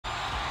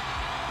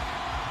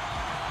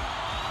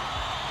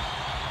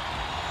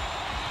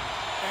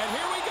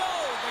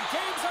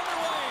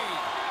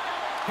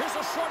Here's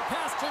a short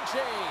pass to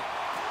Jay.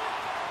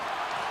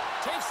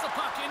 Takes the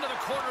puck into the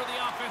corner of the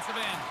offensive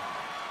end.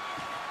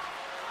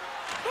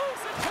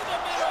 Moves it to the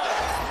middle.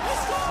 He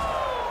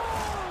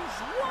scores!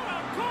 What a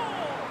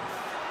goal!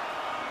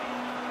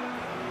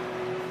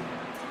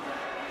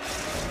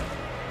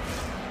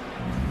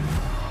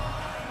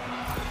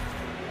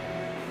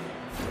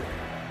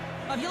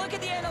 If you look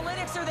at the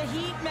analytics or the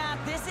heat map,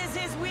 this is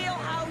his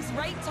wheelhouse,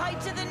 right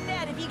tight to the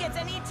net. If he gets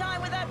any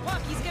time with that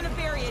puck, he's going to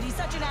bury it. He's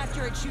such an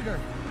accurate shooter.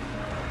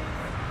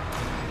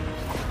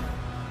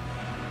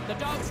 The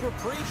Dogs were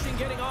preaching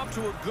getting off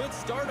to a good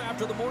start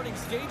after the morning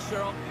skate,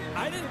 Cheryl.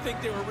 I didn't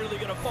think they were really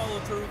going to follow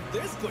through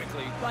this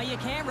quickly. Well, you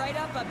can't write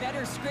up a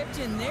better script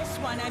in this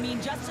one. I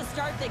mean, just to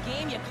start the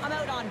game, you come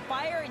out on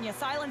fire and you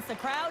silence the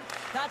crowd.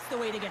 That's the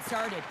way to get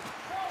started.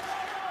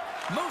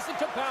 Moves it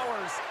to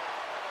Bowers.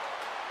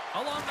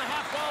 Along the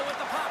half wall with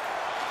the puck.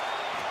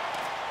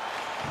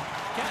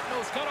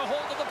 Gatineau's got a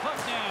hold of the puck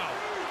now.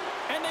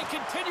 And they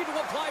continue to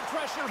apply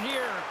pressure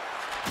here.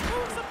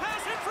 Moves the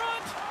pass in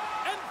front.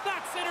 And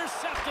that's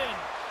intercepted.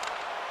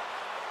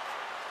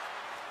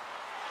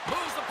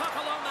 Moves the puck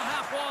along the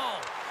half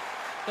wall.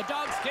 The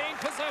Dogs gain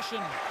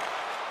possession.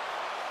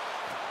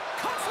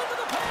 Cuts into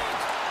the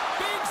paint.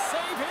 Big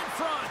save in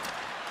front.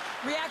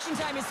 Reaction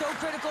time is so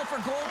critical for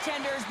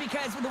goaltenders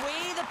because the way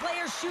the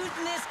players shoot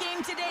in this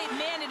game today,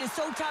 man, it is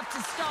so tough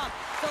to stop.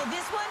 So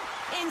this one,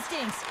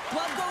 instincts.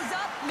 Glove goes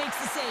up, makes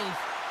the save.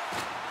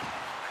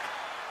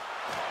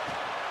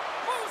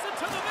 Moves it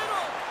to the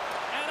middle.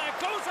 And it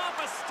goes off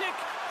a stick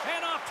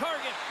and off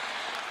target.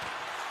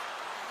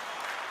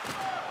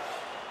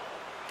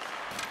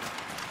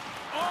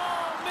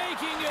 Oh,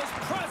 making his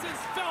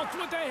presence felt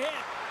with the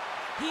hit.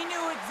 He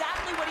knew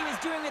exactly what he was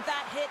doing with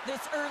that hit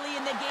this early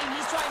in the game.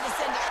 He's trying to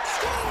send it.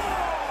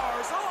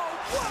 Scores! Oh,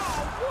 wow!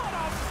 What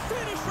a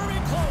finish!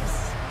 Very close.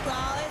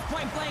 Well, it's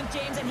point blank,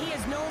 James, and he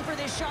is known for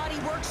this shot. He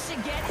works to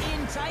get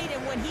in tight,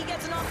 and when he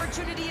gets an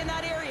opportunity in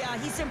that area,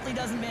 he simply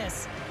doesn't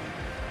miss.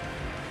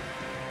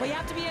 But you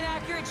have to be an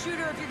accurate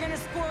shooter if you're going to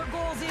score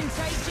goals in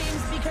tight,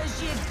 James, because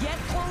you get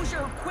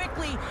closure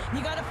quickly. You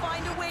got to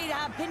find a way to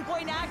have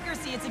pinpoint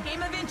accuracy. It's a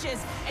game of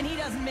inches, and he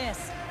doesn't miss.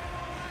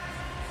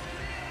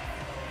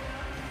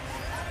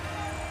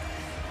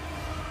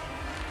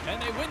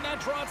 And they win that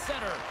draw at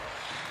center.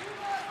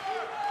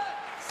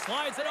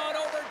 Slides it on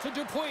over to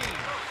Dupuis.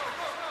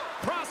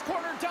 Cross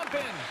corner dump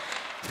in.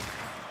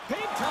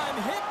 Big time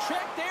hit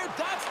check there.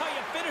 That's how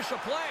you finish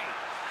a play.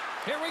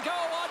 Here we go,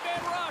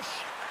 on-man rush.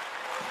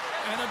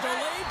 And a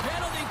delayed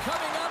penalty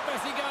coming up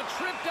as he got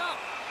tripped up.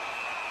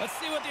 Let's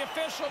see what the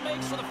official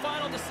makes for the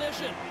final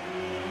decision.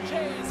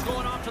 Jay's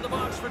going off to the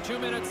box for 2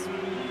 minutes.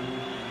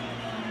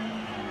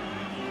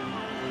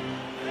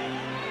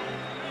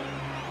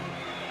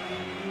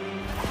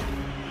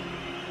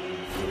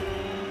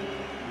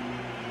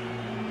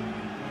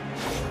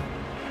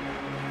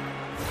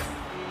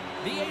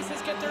 The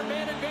Aces get their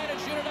man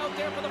advantage unit out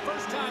there for the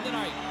first time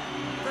tonight.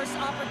 First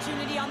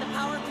opportunity on the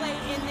power play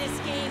in this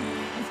game.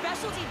 And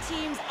specialty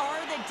teams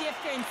are the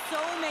difference so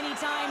many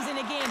times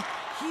in a game.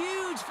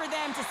 Huge for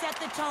them to set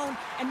the tone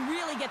and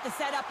really get the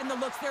setup and the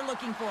looks they're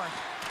looking for.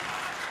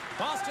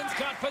 Boston's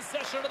got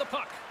possession of the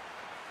puck.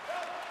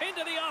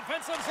 Into the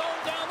offensive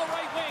zone down the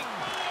right wing.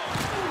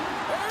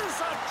 There's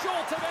a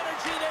jolt of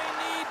energy they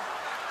need.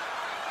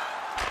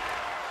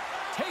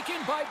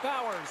 Taken by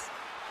Bowers.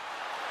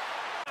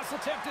 Pass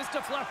attempt is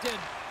deflected.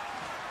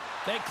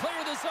 They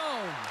clear the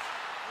zone.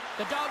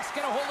 The Dogs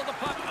get a hold of the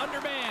puck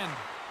undermanned.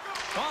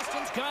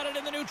 Boston's got it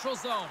in the neutral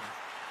zone.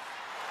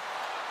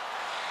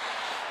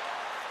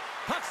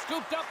 Puck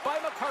scooped up by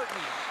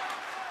McCartney.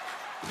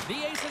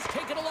 The Aces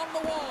take it along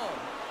the wall.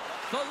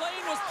 The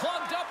lane was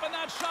plugged up and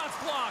that shot's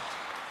blocked.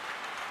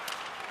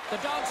 The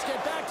Dogs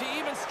get back to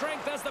even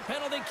strength as the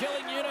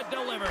penalty-killing unit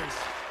delivers.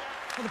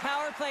 Well, the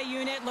power play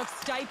unit looks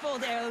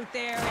stifled out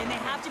there, and they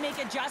have to make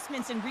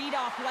adjustments and read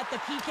off what the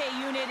PK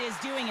unit is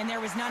doing, and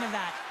there was none of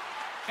that.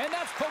 And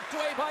that's poked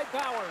away by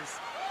Bowers.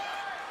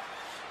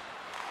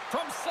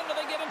 From center,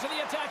 they get into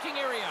the attacking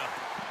area.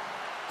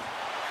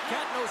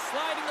 Gatineau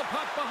sliding the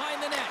puck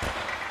behind the net.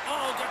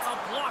 Oh, gets a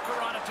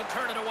blocker on it to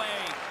turn it away.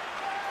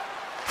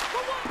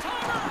 The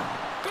one-timer!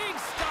 Big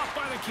stop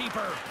by the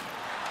keeper.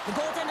 The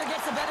goaltender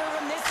gets the better of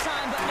him this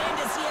time, but man,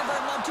 does he ever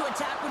love to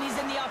attack when he's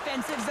in the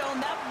offensive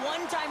zone. That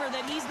one-timer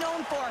that he's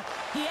known for,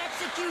 he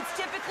executes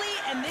typically,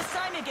 and this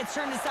time it gets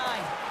turned aside.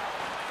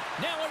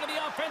 Now into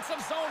the offensive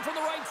zone from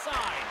the right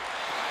side.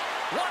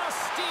 What a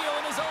steal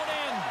in his own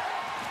end.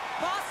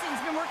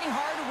 Boston's been working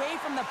hard away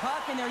from the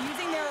puck, and they're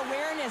using their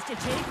awareness to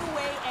take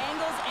away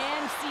angles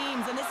and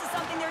seams, and this is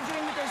something they're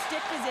doing with their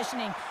stick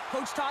positioning.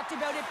 Coach talked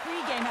about it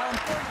pregame, how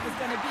important it was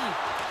going to be.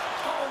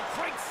 Oh,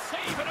 great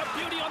save and a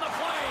beauty on the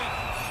play.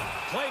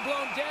 Play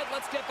blown dead.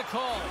 Let's get the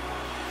call.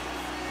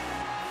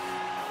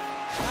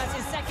 That's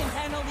his second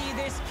penalty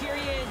this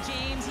period,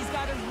 James. He's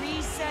got to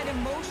reset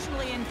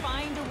emotionally and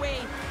find a way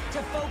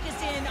to focus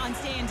in on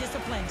staying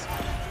disciplined.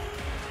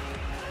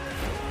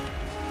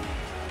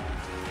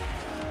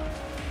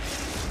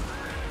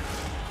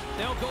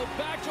 They'll go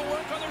back to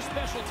work on their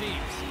special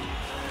teams.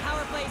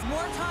 Power plays,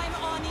 more time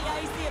on the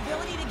ice, the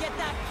ability to get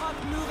that puck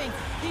moving.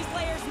 These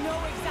players know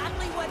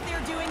exactly what they're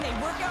doing. They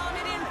work on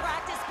it in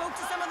practice. Spoke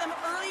to some of them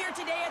earlier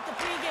today at the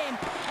pregame,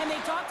 and they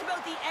talked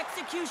about the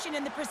execution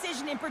and the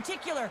precision in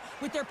particular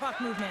with their puck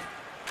movement.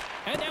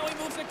 And now he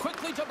moves it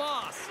quickly to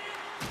Boss.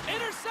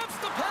 Intercepts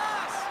the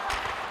pass.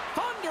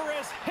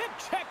 Thunderous hip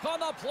check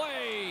on the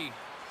play.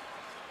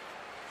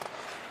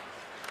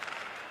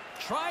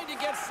 Trying to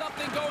get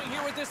something going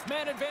here with this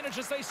man advantage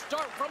as they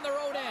start from their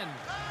own end.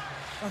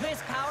 Well, this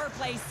power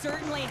play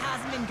certainly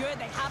hasn't been good.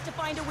 They have to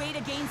find a way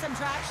to gain some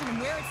traction, and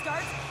where it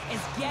starts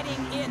is getting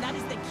in. That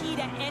is the key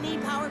to any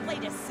power play,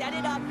 to set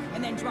it up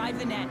and then drive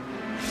the net.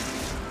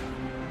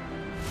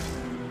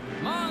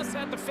 Moss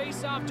at the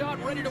face-off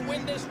dot, ready to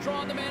win this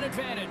draw on the man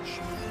advantage.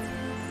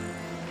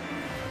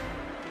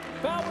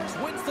 Bowers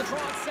wins the draw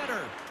at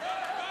center.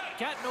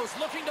 Gatineau's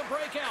looking to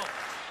break out.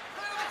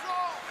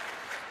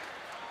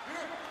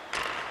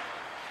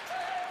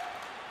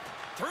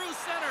 Through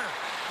center.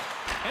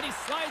 And he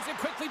slides it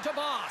quickly to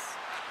Boss.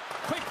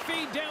 Quick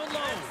feed down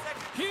low.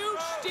 Huge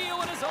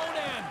steal at his own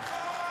end.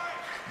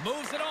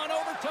 Moves it on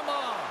over to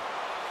Ma.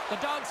 The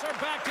Dogs are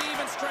back to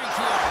even strength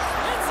here.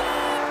 It's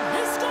in!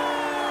 He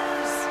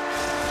scores!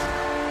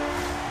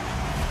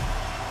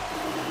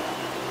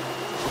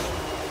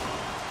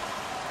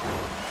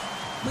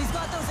 He's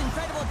got those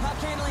incredible puck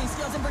handling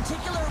skills, in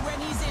particular when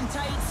he's in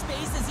tight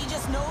spaces. He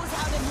just knows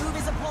how to move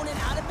his opponent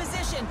out of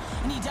position,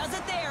 and he does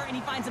it there, and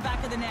he finds the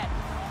back of the net.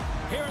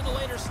 Here in the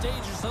later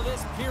stages of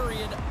this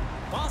period,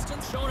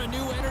 Boston's shown a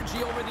new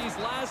energy over these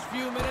last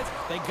few minutes.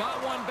 They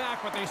got one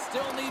back, but they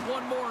still need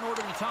one more in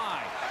order to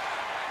tie.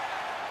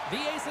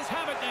 The Aces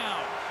have it now.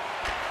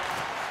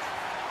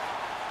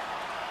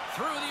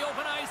 Through the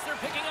open ice, they're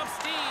picking up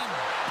steam.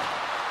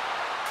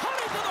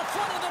 Cutting to the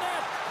front of the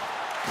net.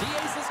 The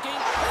Aces gain.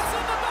 It's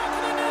in the back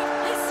of the net.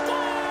 He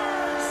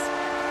scores!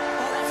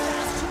 Oh, that's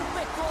fast. 2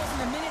 quick goals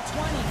in a minute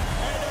 20.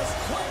 And as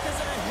quick as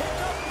a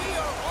hiccup, we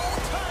are all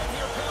tied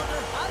here,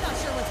 Pounder. I'm not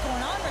sure what's going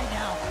on right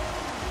now.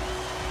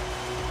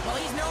 Well,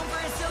 he's known for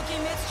his silky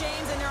mitts,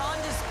 James, and they're on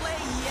display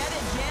yet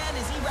again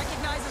as he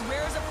recognizes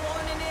where his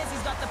opponent is.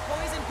 He's got the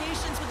poise and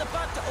patience with the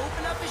puck to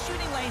open up his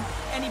shooting lane,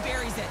 and he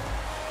buries it.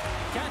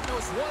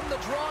 Gatineau's won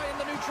the draw in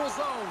the neutral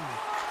zone.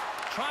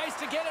 Tries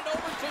to get it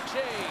over to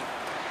Jay.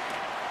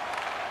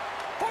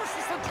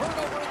 Forces the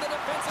turnover in the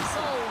defensive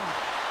zone.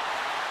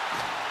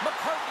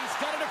 McCartney's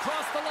got it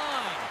across the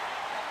line.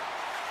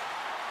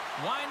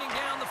 Winding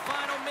down the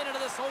final minute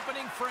of this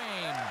opening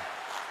frame.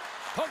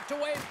 Poked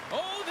away.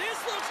 Oh, this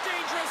looks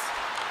dangerous.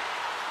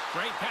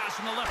 Great pass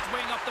from the left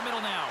wing up the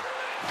middle now.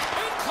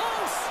 In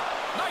close.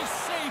 Nice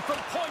save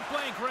from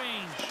point-blank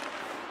range.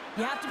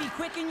 You have to be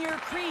quick in your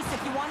crease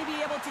if you want to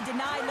be able to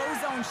deny low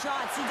zone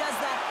shots. He does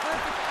that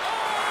perfect.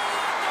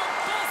 Oh, the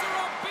buzzer,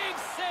 a big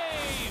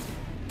save.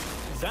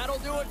 That'll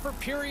do it for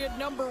period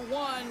number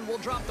 1. We'll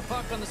drop the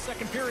puck on the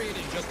second period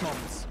in just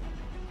moments.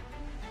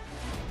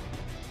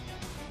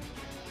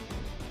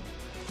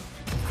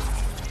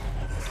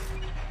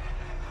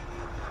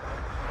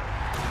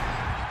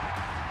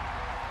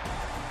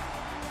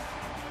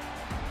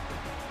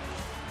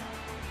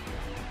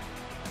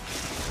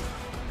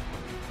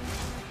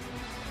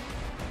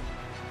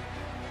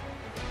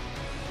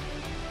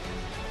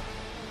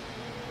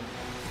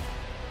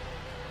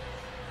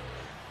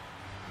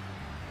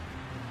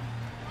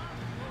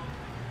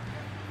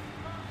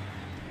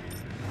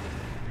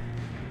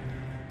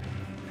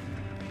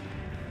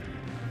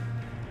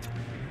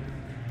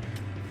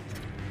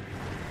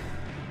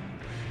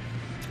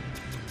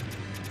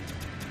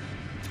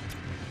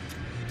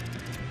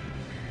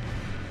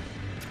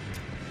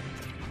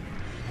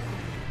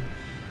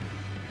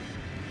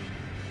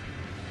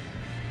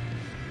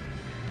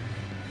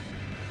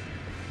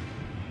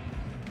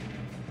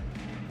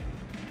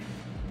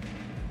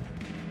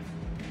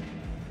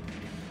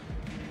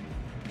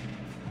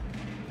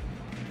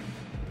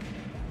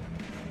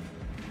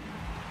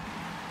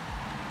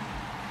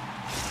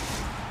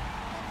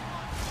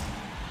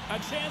 A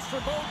chance for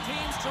both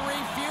teams to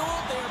refuel.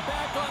 They are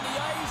back on the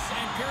ice,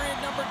 and period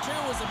number 2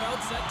 is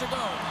about set to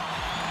go.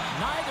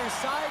 Neither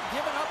side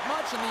giving up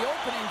much in the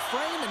opening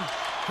frame, and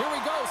here we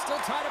go, still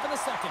tied up in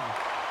the second.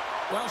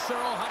 Well,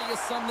 Cheryl, how do you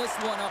sum this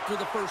one up through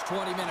the first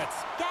 20 minutes?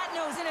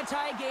 Gatineau's in a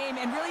tie game,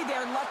 and really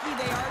they're lucky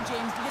they are,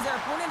 James, because their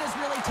opponent has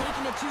really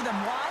taken it to them.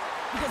 Why?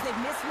 Because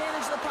they've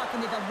mismanaged the puck, and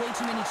they've had way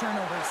too many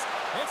turnovers.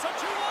 It's a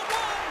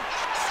 2-on-1.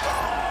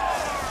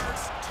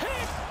 Scores!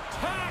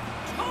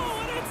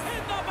 Tic-tac-toe, and it's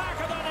in the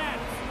back of the net.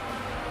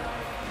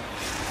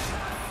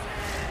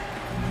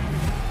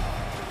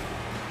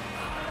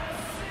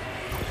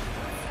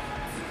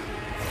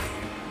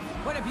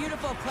 What a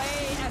beautiful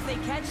play as they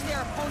catch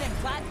their opponent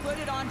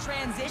flat-footed on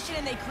transition,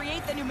 and they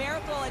create the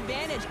numerical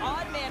advantage.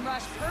 Odd man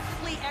rush,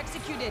 perfectly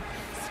executed.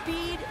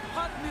 Speed,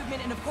 puck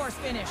movement, and of course,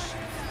 finish.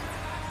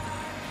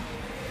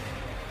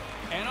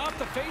 And off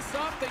the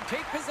face-off, they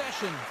take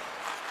possession.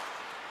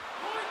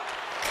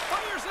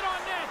 Fires it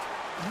on net.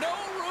 No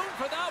room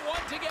for that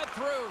one to get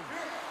through.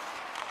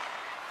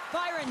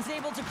 Byron's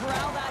able to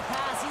corral that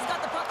pass. He's got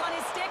the puck on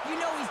his stick. You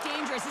know he's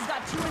dangerous. He's got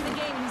 2 in the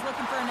game, and he's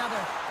looking for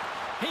another.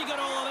 He got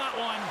all of that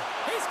one.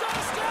 He's got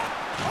a step.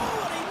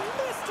 Oh, and he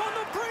missed on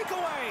the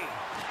breakaway.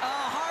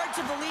 Hard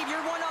to believe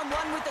you're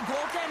one-on-one with the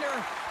goaltender.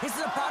 This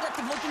is a product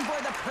of looking for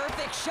the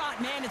perfect shot.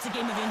 Man, it's a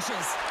game of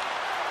inches.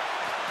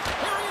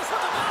 Here he is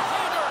with the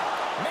backhander.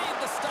 Made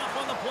the stop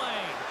on the play.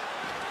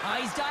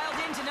 He's dialed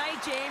in tonight,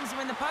 James.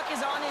 When the puck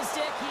is on his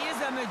stick, he is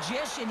a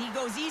magician. He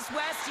goes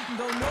east-west, he can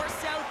go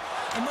north-south,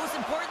 and most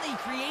importantly, he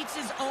creates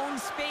his own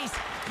space.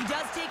 He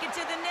does take it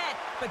to the net,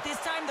 but this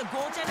time the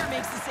goaltender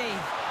makes the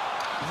save.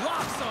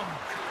 Locks him.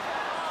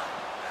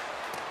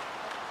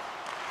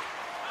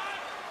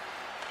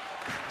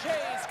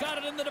 Jay's got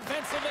it in the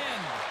defensive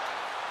end.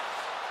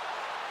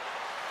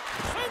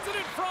 Sends it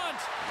in front.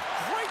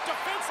 Great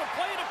defensive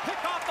play to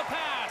pick off the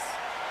pass.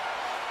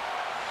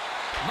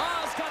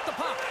 Ma's got the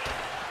puck.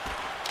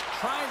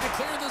 Trying to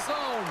clear the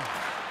zone.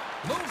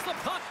 Moves the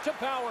puck to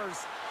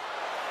Powers.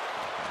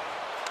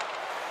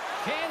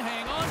 Can't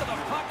hang on to the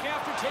puck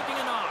after taking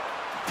a knock.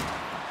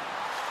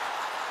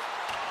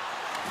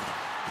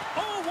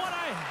 Oh, what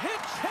a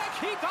hit check.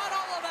 He got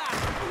all of that.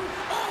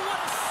 Oh, what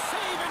a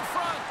save in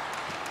front.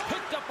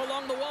 Picked up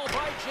along the wall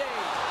by Jay.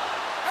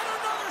 And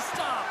another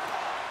stop.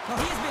 Well,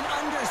 he's been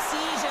under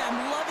siege, and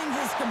I'm loving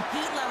his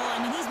compete level. I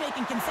mean, he's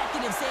making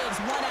consecutive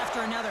saves one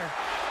after another.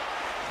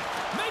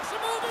 Makes a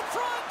move in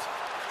front.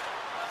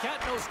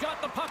 Catno's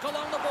got the puck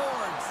along the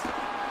boards.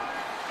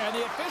 And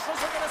the officials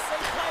are going to say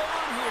play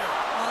on here.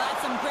 Well,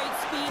 that's some great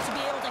speed to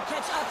be able to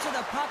catch up to the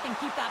puck and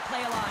keep that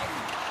play alive.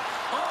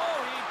 Oh,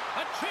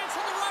 a chance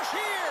on the rush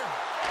here.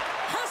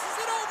 Passes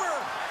it over.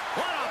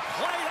 What a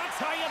play. That's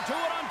how you do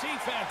it on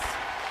defense.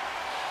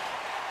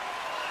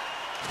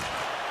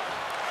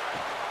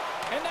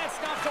 And that's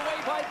knocked away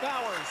by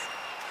Bowers.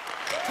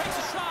 Takes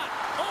a shot.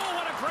 Oh,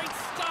 what a great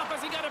stop as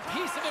he got a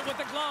piece of it with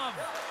the glove.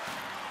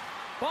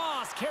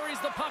 Boss carries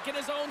the puck in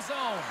his own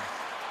zone.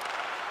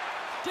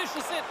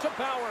 Dishes it to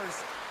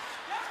Bowers.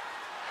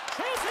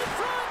 Chance in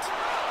front.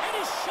 And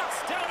he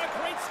shuts down a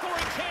great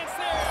scoring chance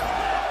there.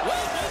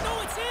 Wait, no,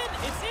 it's in.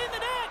 It's in the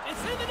net.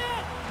 It's in the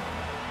net.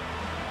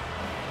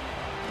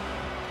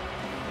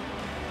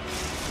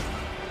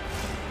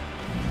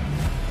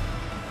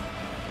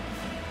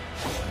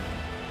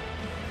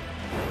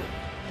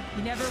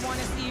 You never want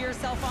to see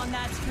yourself on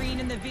that screen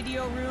in the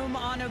video room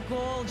on a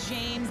goal,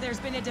 James. There's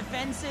been a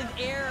defensive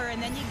error,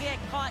 and then you get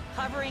caught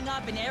covering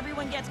up, and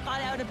everyone gets caught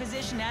out of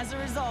position. As a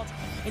result,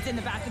 it's in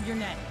the back of your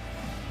net.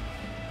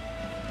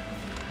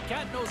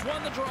 Catno's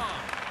won the draw.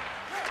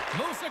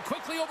 Moves it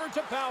quickly over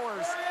to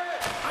Bowers.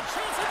 A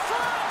chance in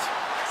front!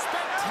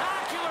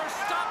 Spectacular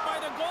stop by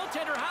the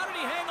goaltender. How did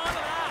he hang on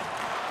to that?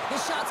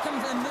 This shot's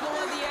coming from the middle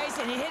of the ice,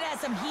 and it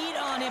has some heat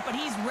on it, but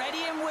he's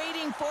ready and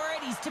waiting for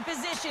it. He's to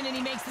position, and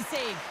he makes the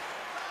save.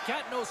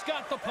 Catno's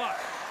got the puck.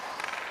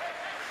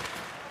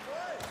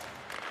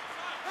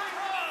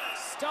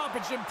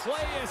 Stoppage in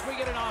play as we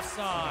get an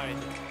offside.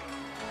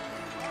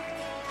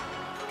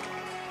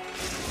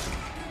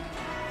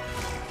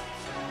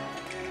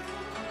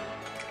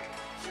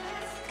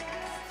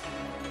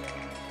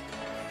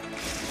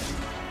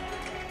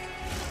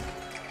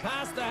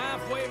 Past the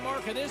halfway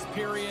mark of this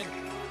period,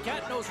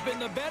 Catno's been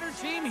the better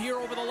team here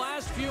over the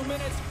last few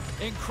minutes,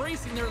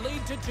 increasing their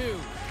lead to 2.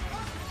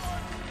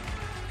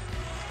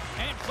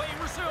 And play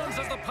resumes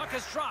as the puck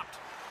is dropped.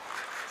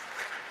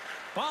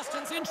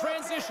 Boston's in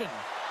transition.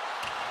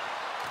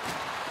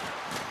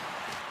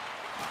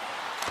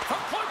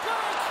 From point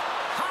blank!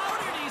 How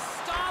did he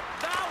stop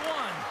that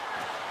one?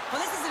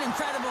 Well, this is an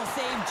incredible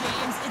save,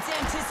 James. It's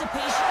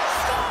anticipation.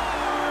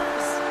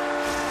 Scores!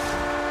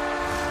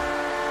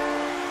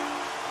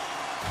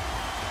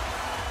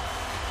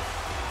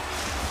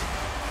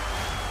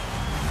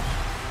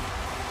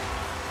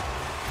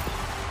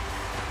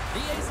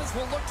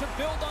 Will look to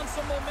build on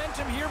some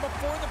momentum here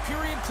before the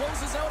period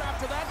closes out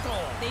after that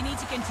goal. They need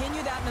to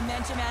continue that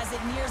momentum as it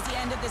nears the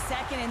end of the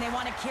second, and they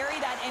want to carry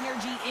that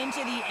energy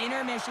into the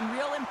intermission.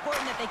 Real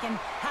important that they can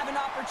have an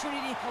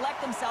opportunity to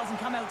collect themselves and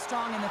come out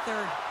strong in the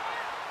third.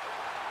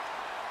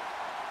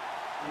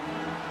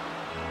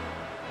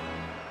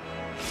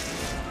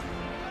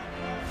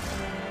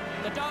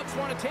 The Dogs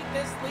want to take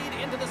this lead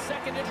into the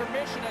second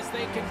intermission as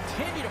they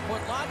continue to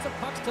put lots of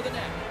pucks to the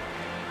net.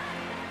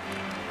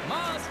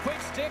 Ma's quick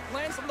stick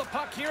lands from the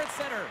puck here at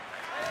center.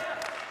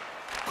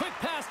 Quick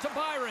pass to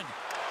Byron.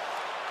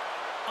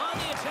 On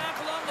the attack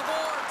along the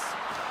boards.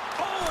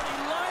 Oh, and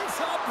he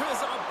lines up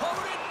his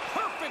opponent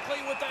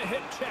perfectly with the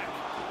hip check.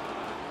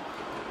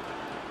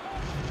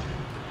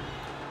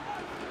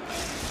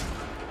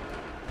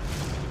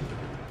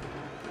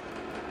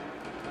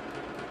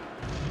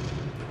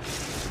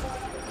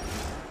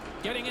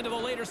 Getting into the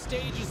later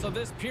stages of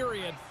this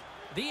period,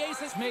 the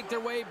Aces make their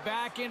way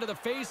back into the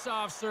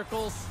face-off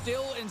circle,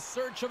 still in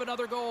search of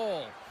another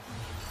goal.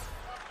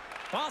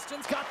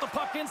 Boston's got the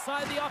puck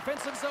inside the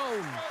offensive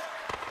zone.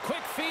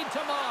 Quick feed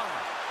to Ma.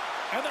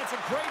 And that's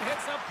a great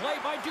heads-up play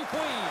by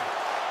Dupuis.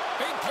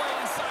 Big play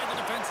inside the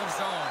defensive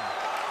zone.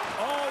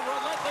 Oh,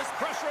 relentless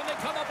pressure, and they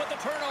come up with the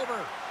turnover.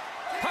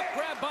 Puck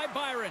grab by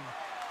Byron.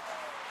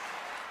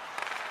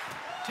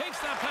 Takes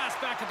that pass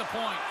back at the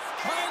point.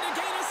 Trying to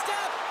gain a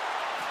step.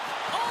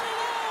 All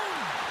alone.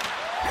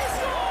 He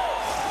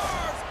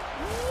scores!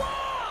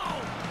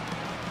 Wow!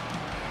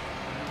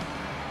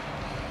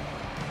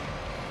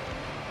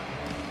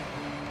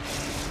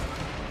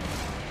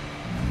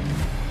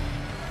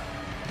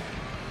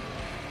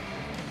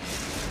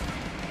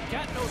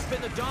 Gatineau's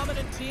been the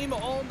dominant team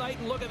all night,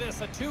 and look at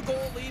this, a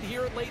 2-goal lead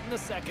here late in the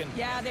second.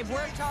 Yeah, they've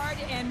worked hard,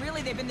 and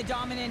really they've been the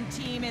dominant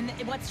team, and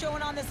what's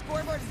showing on the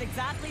scoreboard is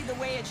exactly the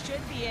way it should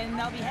be, and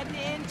they'll be heading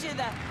into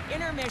the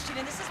intermission,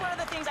 and this is one of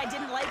the things I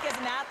didn't like as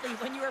an athlete.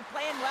 When you were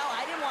playing well,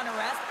 I didn't want to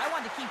rest. I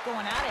wanted to keep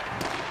going at it.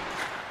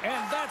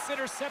 And that's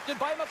intercepted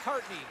by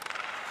McCartney.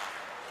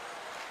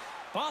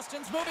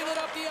 Boston's moving it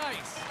up the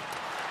ice.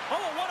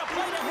 Oh, what a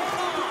play to hit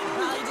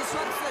on! Well, he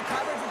disrupts the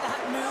coverage with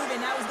that move,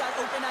 and now he's got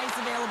open ice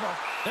available.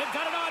 They've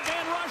got an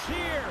odd-man rush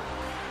here.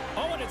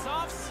 Oh, and it's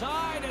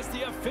offside as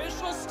the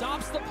official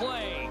stops the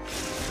play.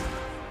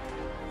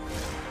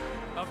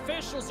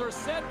 Officials are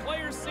set.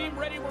 Players seem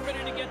ready. We're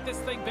ready to get this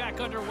thing back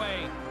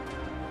underway.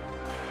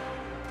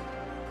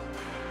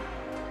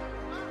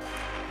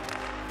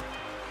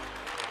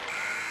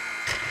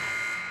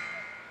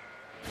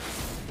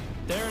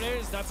 There it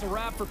is. That's a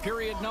wrap for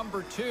period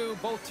number 2.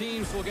 Both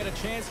teams will get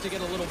a chance to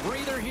get a little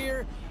breather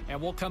here, and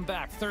we'll come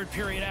back. Third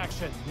period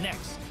action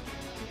next.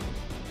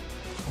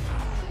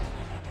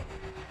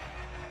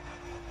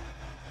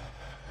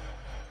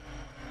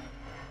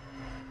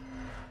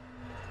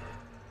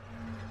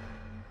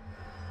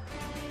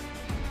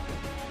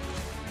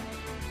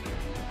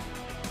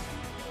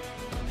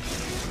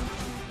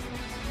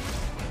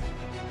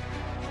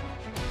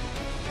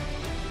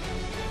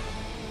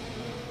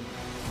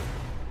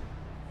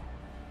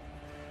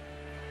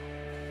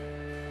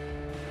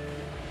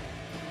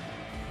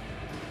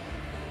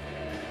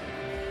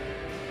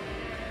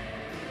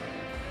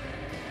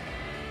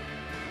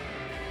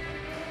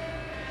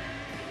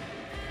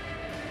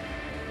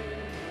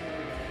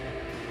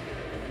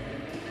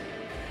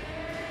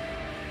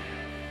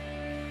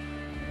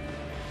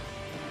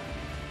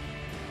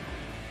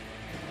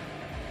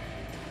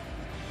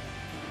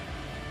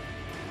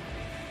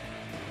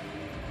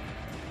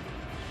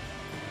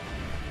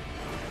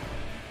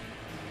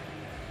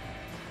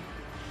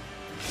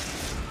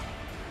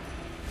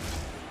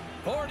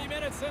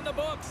 Minutes in the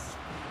books.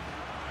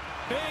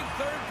 Big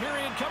third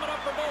period coming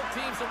up for both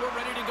teams, and we're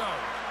ready to go.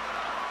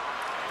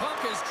 Puck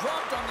is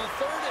dropped on the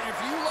third, and if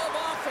you love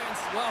offense,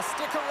 well,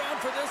 stick around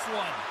for this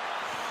one.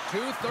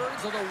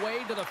 2/3 of the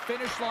way to the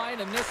finish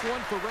line, and this one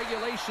for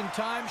regulation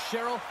time.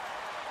 Cheryl,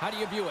 how do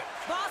you view it?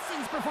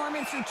 Boston's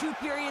performance through 2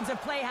 periods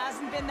of play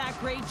hasn't been that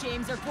great,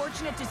 James. They're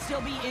fortunate to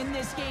still be in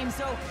this game.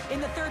 So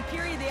in the third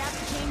period, they have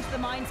to change the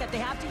mindset.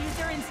 They have to use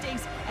their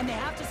instincts, and they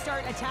have to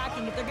start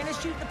attacking. If they're going to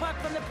shoot the puck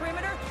from the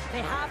perimeter,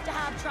 they have to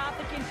have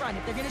traffic in front.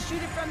 If they're going to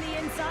shoot it from the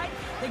inside,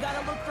 they got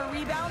to look for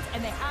rebounds,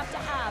 and they have to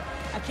have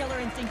a killer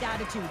instinct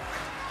attitude.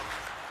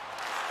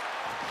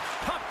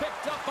 Puck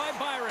picked up by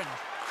Byron.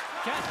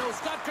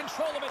 Gatineau's got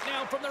control of it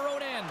now from their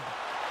own end.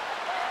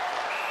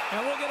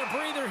 And we'll get a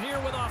breather here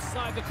with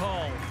offside the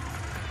call.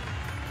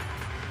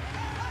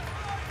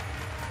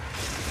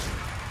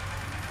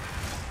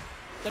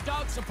 The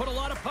Dogs have put a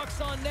lot of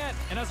pucks on net,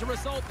 and as a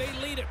result, they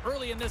lead it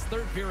early in this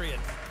third period.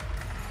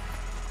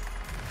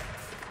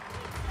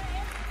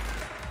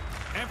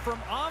 And from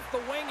off the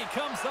wing, he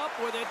comes up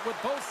with it with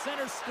both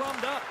centers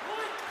scrummed up.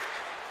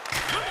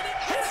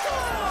 He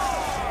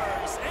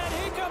scores! And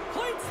he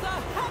completes the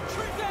hat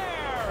trick there!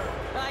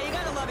 You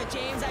gotta love it,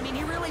 James. I mean,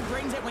 he really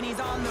brings it when he's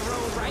on the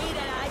road, right?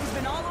 And he's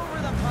been all over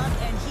the puck,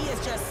 and he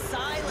has just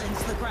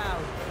silenced the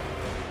crowd.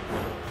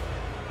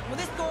 Well,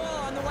 this goal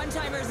on the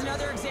one-timer is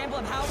another example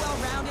of how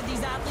well-rounded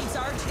these athletes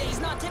are today. He's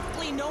not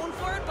typically known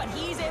for it, but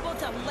he's able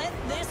to let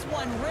this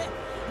one rip.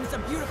 It's a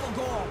beautiful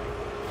goal.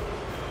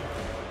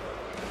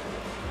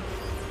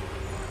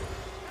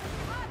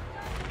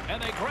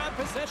 And they grab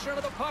possession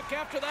of the puck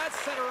after that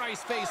center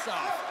ice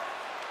face-off.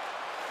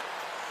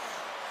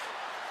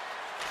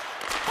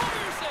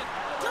 Fires it!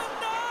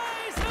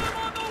 Denies him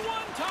on the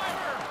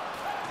one-timer!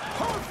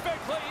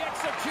 Perfectly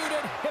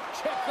executed hip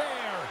check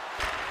there.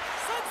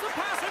 Sends the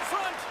pass in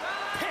front.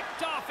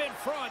 Picked off in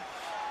front.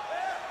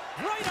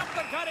 Right up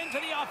the gut into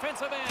the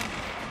offensive end.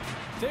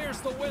 There's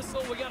the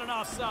whistle. We got an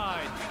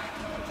offside.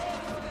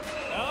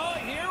 Oh,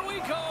 here we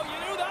go. You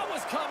knew that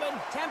was coming.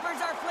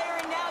 Tempers are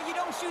flaring now. You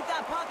don't shoot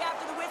that puck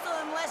after the whistle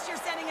unless you're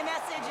sending a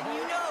message. And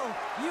you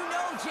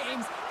know,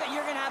 James, that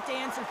you're going to have to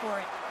answer for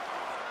it.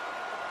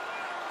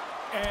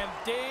 And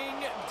ding,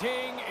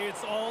 ding,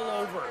 it's all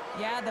over.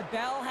 Yeah, the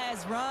bell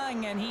has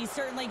rung, and he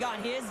certainly got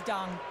his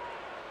dung.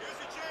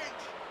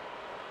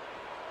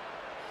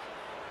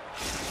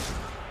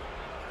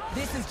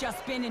 This has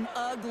just been an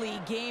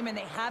ugly game, and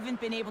they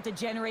haven't been able to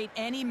generate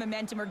any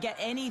momentum or get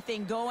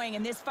anything going.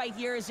 And this fight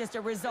here is just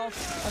a result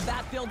of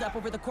that buildup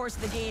over the course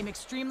of the game.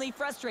 Extremely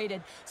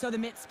frustrated, so the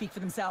Mits speak for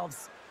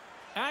themselves.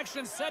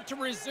 Action set to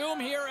resume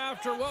here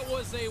after what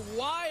was a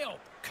wild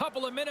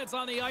couple of minutes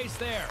on the ice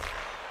there.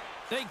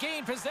 They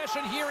gain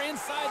possession here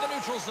inside the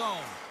neutral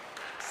zone.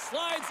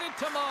 Slides it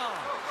to Ma.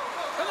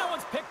 And that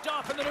one's picked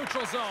off in the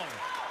neutral zone.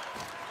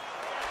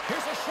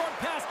 Here's a short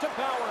pass to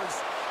Bowers.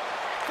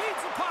 Feeds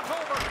the puck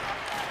over.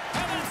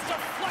 And that's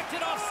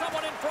deflected off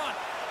someone in front.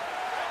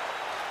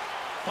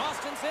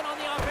 Boston's in on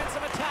the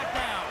offensive attack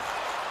now.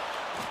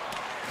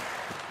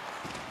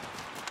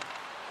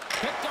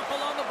 Picked up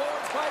along the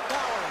boards by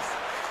Bowers.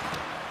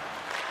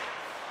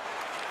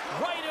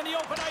 Right in the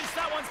open ice,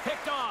 that one's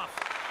picked off.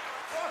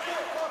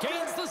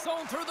 Gains the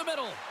zone through the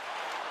middle.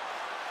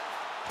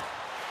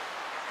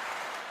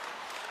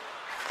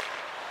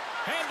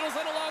 Handles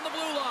it along the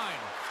blue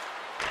line.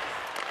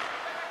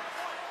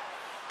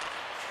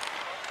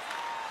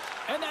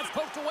 And that's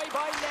poked away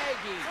by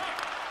Nagy.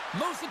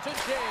 Moves it to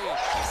Jay.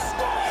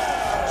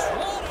 Scores!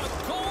 What a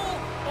goal!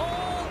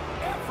 All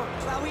effort.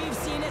 Well, we've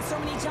seen it so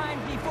many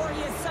times before.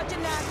 He has such a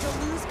knack to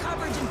lose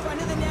coverage in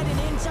front of the net and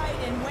in tight.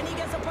 And when he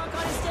gets a puck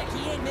on his stick,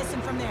 he ain't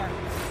missing from there.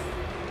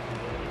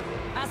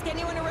 Ask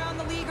anyone around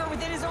the league or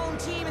within his own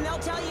team, and they'll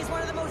tell you he's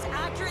one of the most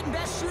accurate and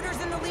best shooters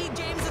in the league,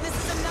 James. And this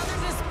is another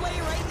display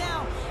right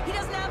now. He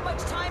doesn't have much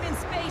time and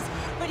space,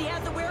 but he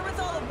has the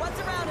wherewithal of what's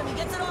around him. He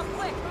gets it off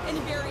quick, and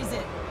he buries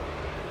it.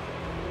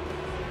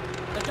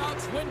 The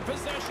Ducks win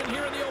possession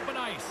here in the open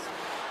ice.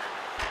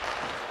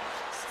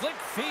 Slick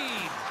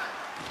feed.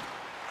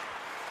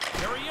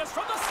 Here he is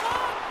from the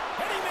slot,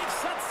 and he makes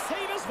that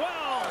save as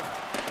well.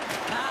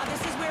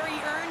 This is where he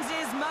earns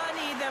his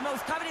money, the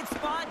most coveted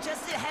spot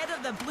just ahead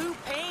of the blue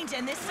paint,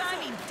 and this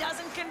time he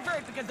doesn't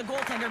convert because the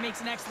goaltender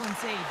makes an excellent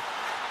save.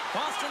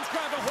 Boston's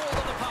grabbed a hold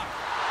of the puck,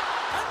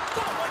 and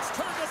that one's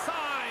turned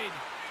aside.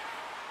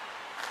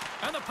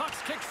 And the puck's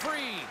kicked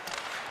free.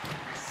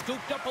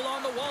 Scooped up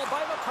along the wall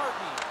by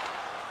McCartney.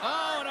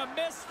 Oh, and a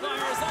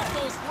misfire as that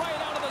goes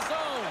right out of the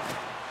zone.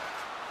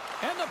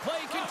 And the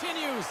play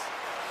continues.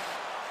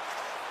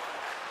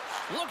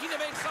 Looking to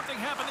make something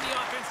happen in the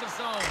offensive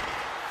zone.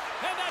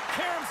 And that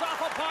caroms off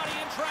a body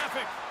in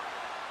traffic.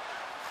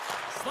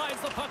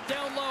 Slides the puck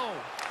down low.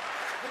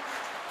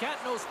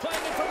 Catnose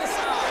playing it from the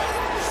side.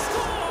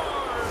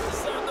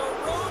 Scores! And the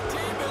road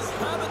team is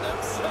having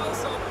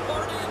themselves a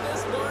party in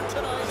this barn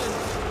tonight. And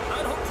I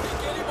don't think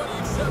anybody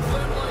except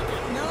them like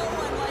it. No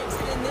one likes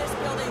it in this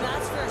building,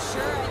 that's for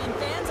sure. I mean,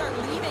 fans are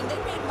leaving. They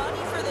paid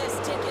money for this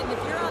ticket. And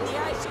if you're on the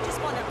ice, you just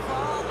want to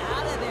crawl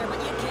out of there. But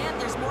you can't.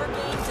 There's more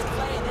games to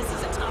play. This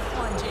is a tough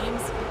one,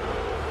 James.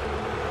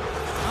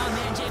 Oh,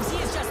 man, James, he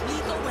is just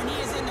lethal when he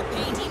is in the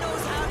paint. He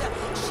knows how to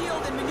shield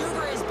and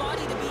maneuver his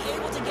body to be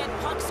able to get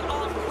pucks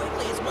off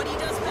quickly. It's what he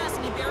does best,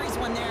 and he buries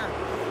one there.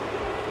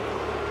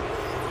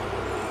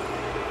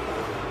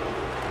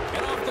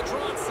 And off the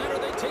draw at center,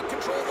 they take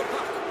control of the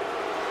puck.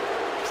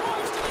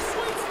 Drives to the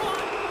sweet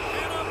spot,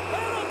 and a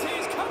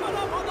penalty's coming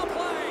up on the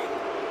play.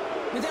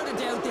 Without a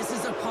doubt, this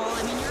is a call.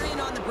 I mean, you're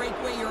in on the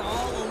breakaway, you're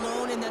all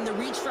alone, and then the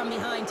reach from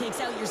behind takes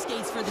out your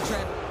skates for the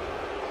trip.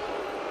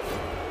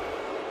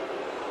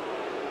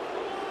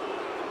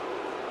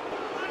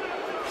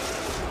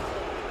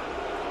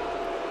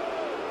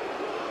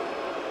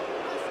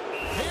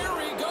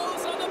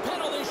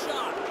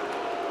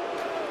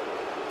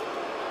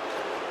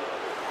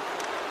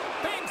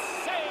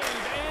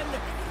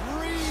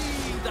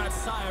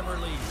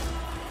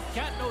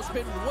 Catnose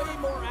been way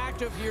more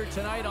active here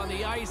tonight on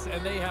the ice,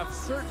 and they have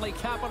certainly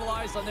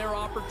capitalized on their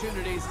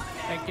opportunities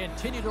and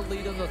continue to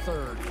lead in the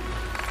third.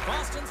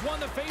 Boston's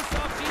won the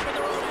face-off deep in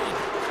their own end.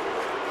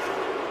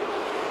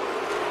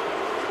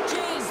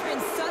 Jay's been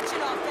such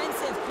an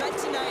offensive threat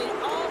tonight,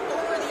 all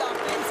over the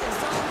offensive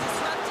zone,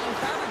 disrupting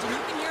coverage, and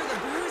you can hear the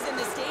boos in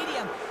the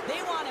stadium.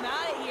 They want him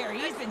out of here.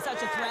 He's been such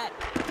a threat.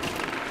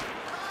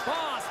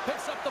 Boss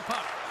picks up the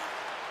puck.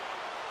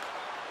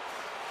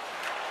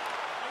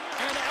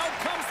 And out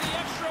comes the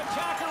extra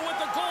attacker with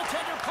the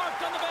goaltender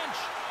parked on the bench.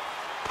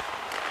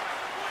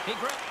 He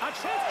grabs a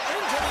chance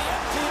into the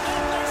empty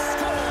net. They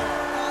score!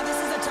 Oh, this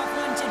is a tough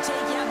one to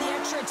take. You have the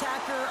extra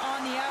attacker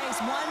on the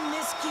ice. One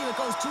miscue, it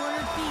goes 200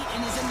 feet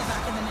and is in the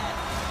back of the net.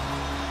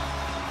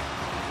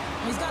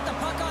 He's got the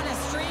puck on a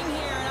string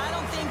here, and I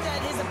don't think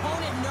that his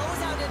opponent knows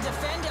how to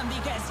defend him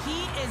because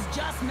he is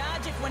just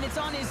magic when it's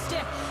on his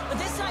stick. But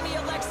this time he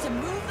elects to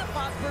move the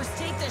puck versus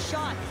take the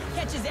shot.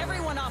 Catches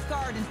everyone off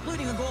guard,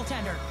 including the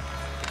goaltender.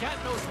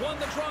 Catnose won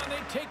the draw, and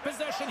they take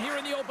possession here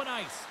in the open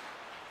ice.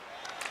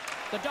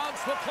 The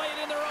Dogs will play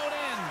it in their own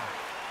end.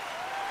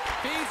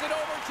 Feeds it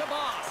over to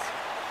Boss.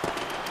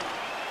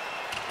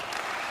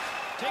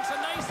 Takes a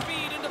nice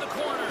feed into the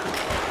corner.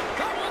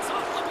 That one's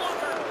off the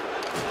blocker.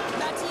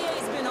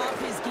 Mattier's been off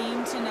his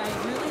game tonight,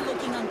 really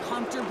looking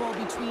uncomfortable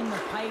between the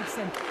pipes,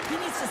 and he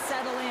needs to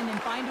settle in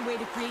and find a way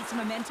to create some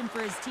momentum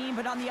for his team.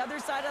 But on the other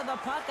side of the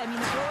puck, I mean,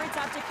 the forwards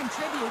have to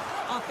contribute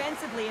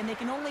offensively, and they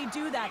can only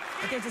do that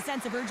if there's a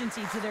sense of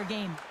urgency to their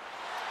game.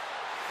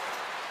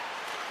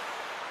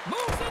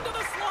 Moves into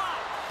the slot,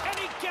 and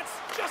he gets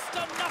just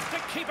enough to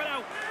keep it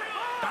out.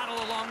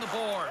 Battle along the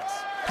boards.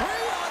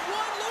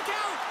 3-on-1, look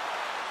out!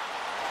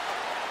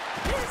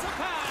 Here's a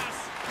pass,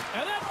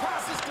 and that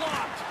pass is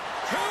blocked.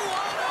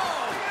 2-on-0.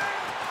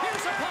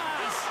 Here's a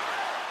pass.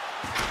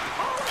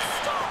 Oh, it's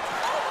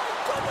stopped.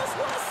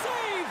 What a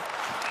save!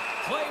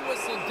 Play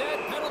whistle dead,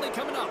 penalty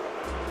coming up.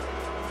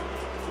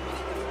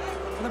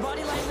 The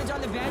body language on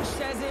the bench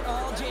says it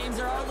all, James.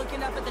 They're all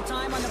looking up at the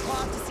time on the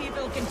clock to see if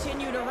it'll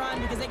continue to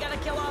run because they got to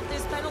kill off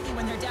this penalty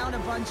when they're down a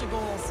bunch of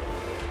goals.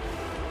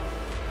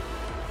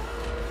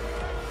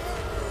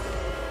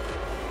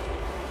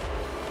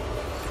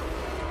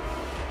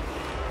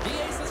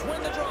 The Aces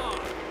win the draw.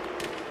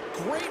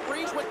 Great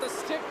reach with the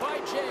stick by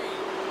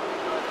Jay.